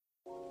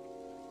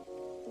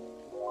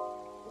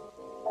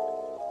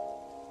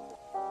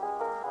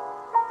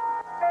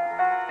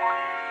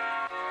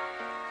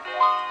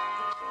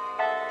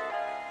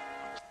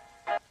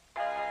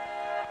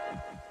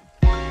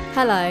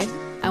Hello,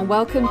 and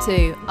welcome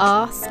to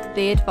Ask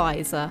the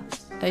Advisor,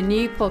 a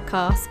new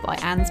podcast by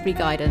Ansbury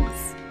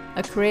Guidance,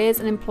 a careers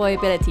and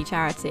employability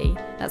charity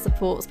that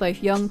supports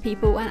both young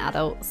people and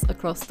adults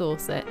across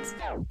Dorset.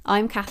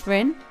 I'm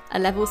Catherine, a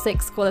Level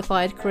 6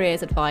 qualified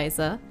careers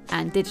advisor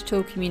and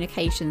digital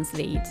communications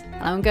lead,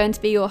 and I'm going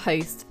to be your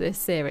host for this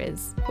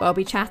series, where I'll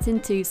be chatting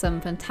to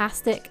some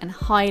fantastic and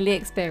highly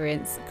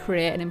experienced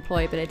career and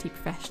employability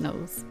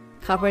professionals,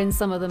 covering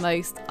some of the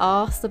most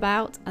asked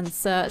about and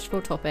searched for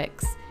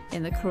topics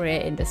in the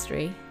career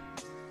industry.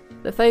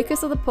 The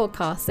focus of the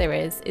podcast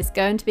series is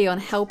going to be on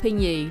helping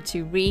you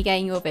to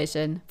regain your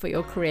vision for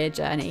your career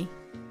journey.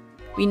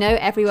 We know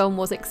everyone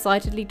was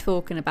excitedly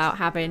talking about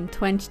having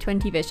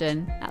 2020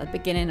 vision at the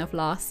beginning of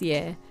last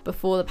year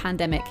before the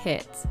pandemic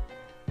hit,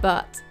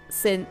 but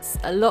since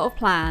a lot of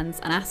plans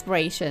and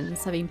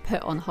aspirations have been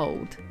put on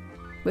hold,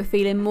 we're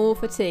feeling more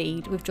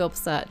fatigued with job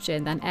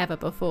searching than ever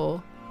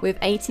before, with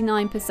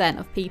 89%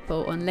 of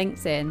people on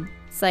LinkedIn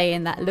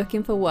saying that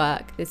looking for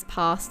work this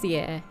past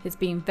year has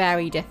been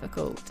very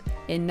difficult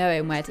in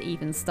knowing where to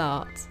even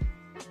start.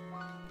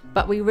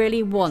 But we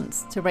really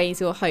want to raise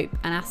your hope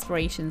and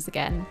aspirations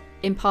again,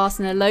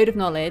 imparting a load of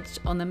knowledge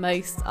on the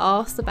most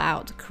asked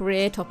about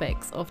career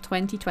topics of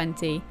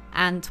 2020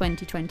 and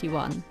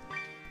 2021,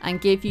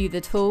 and give you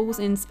the tools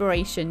and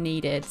inspiration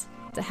needed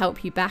to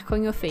help you back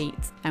on your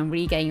feet and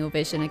regain your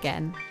vision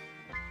again.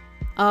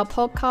 Our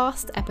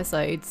podcast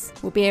episodes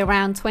will be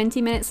around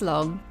 20 minutes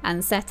long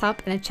and set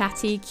up in a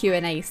chatty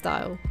Q&A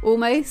style,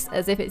 almost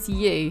as if it's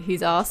you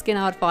who's asking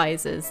our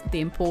advisors the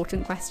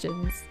important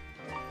questions.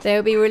 They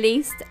will be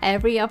released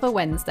every other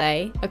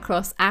Wednesday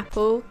across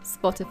Apple,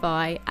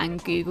 Spotify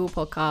and Google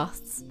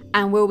Podcasts,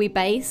 and will be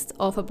based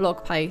off a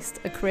blog post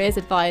a careers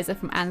advisor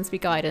from Ansbury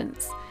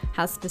Guidance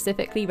has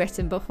specifically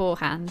written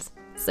beforehand,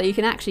 so you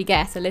can actually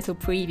get a little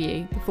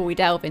preview before we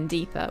delve in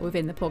deeper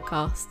within the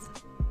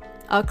podcast.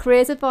 Our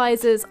careers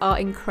advisors are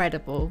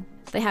incredible.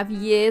 They have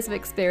years of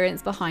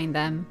experience behind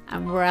them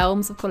and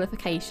realms of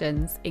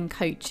qualifications in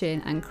coaching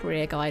and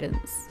career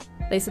guidance.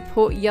 They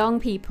support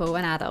young people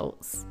and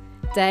adults,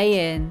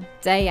 day in,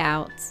 day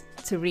out,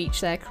 to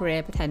reach their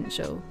career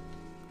potential.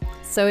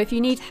 So if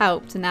you need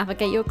help to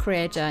navigate your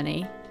career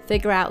journey,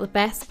 figure out the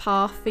best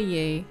path for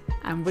you,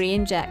 and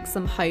re-inject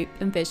some hope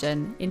and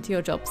vision into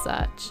your job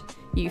search,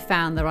 you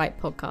found the right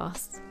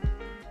podcast.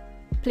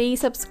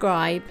 Please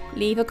subscribe,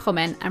 leave a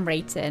comment and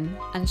rating,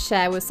 and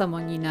share with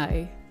someone you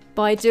know.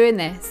 By doing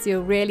this,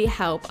 you'll really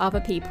help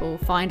other people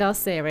find our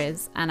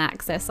series and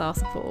access our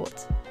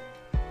support.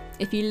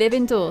 If you live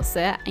in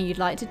Dorset and you'd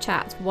like to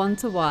chat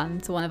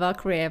one-to-one to one of our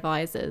career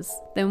advisors,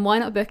 then why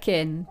not book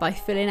in by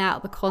filling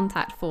out the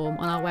contact form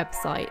on our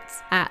website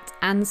at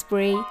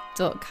ansbury.co.uk.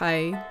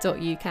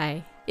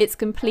 It's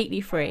completely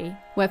free,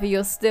 whether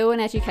you're still in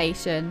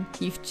education,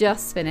 you've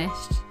just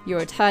finished, you're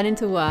returning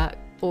to work,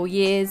 or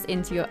years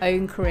into your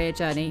own career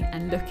journey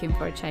and looking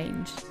for a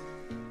change.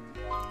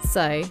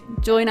 So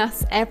join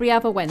us every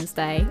other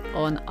Wednesday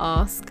on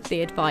Ask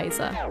the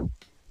Advisor.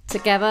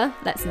 Together,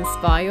 let's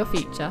inspire your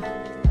future.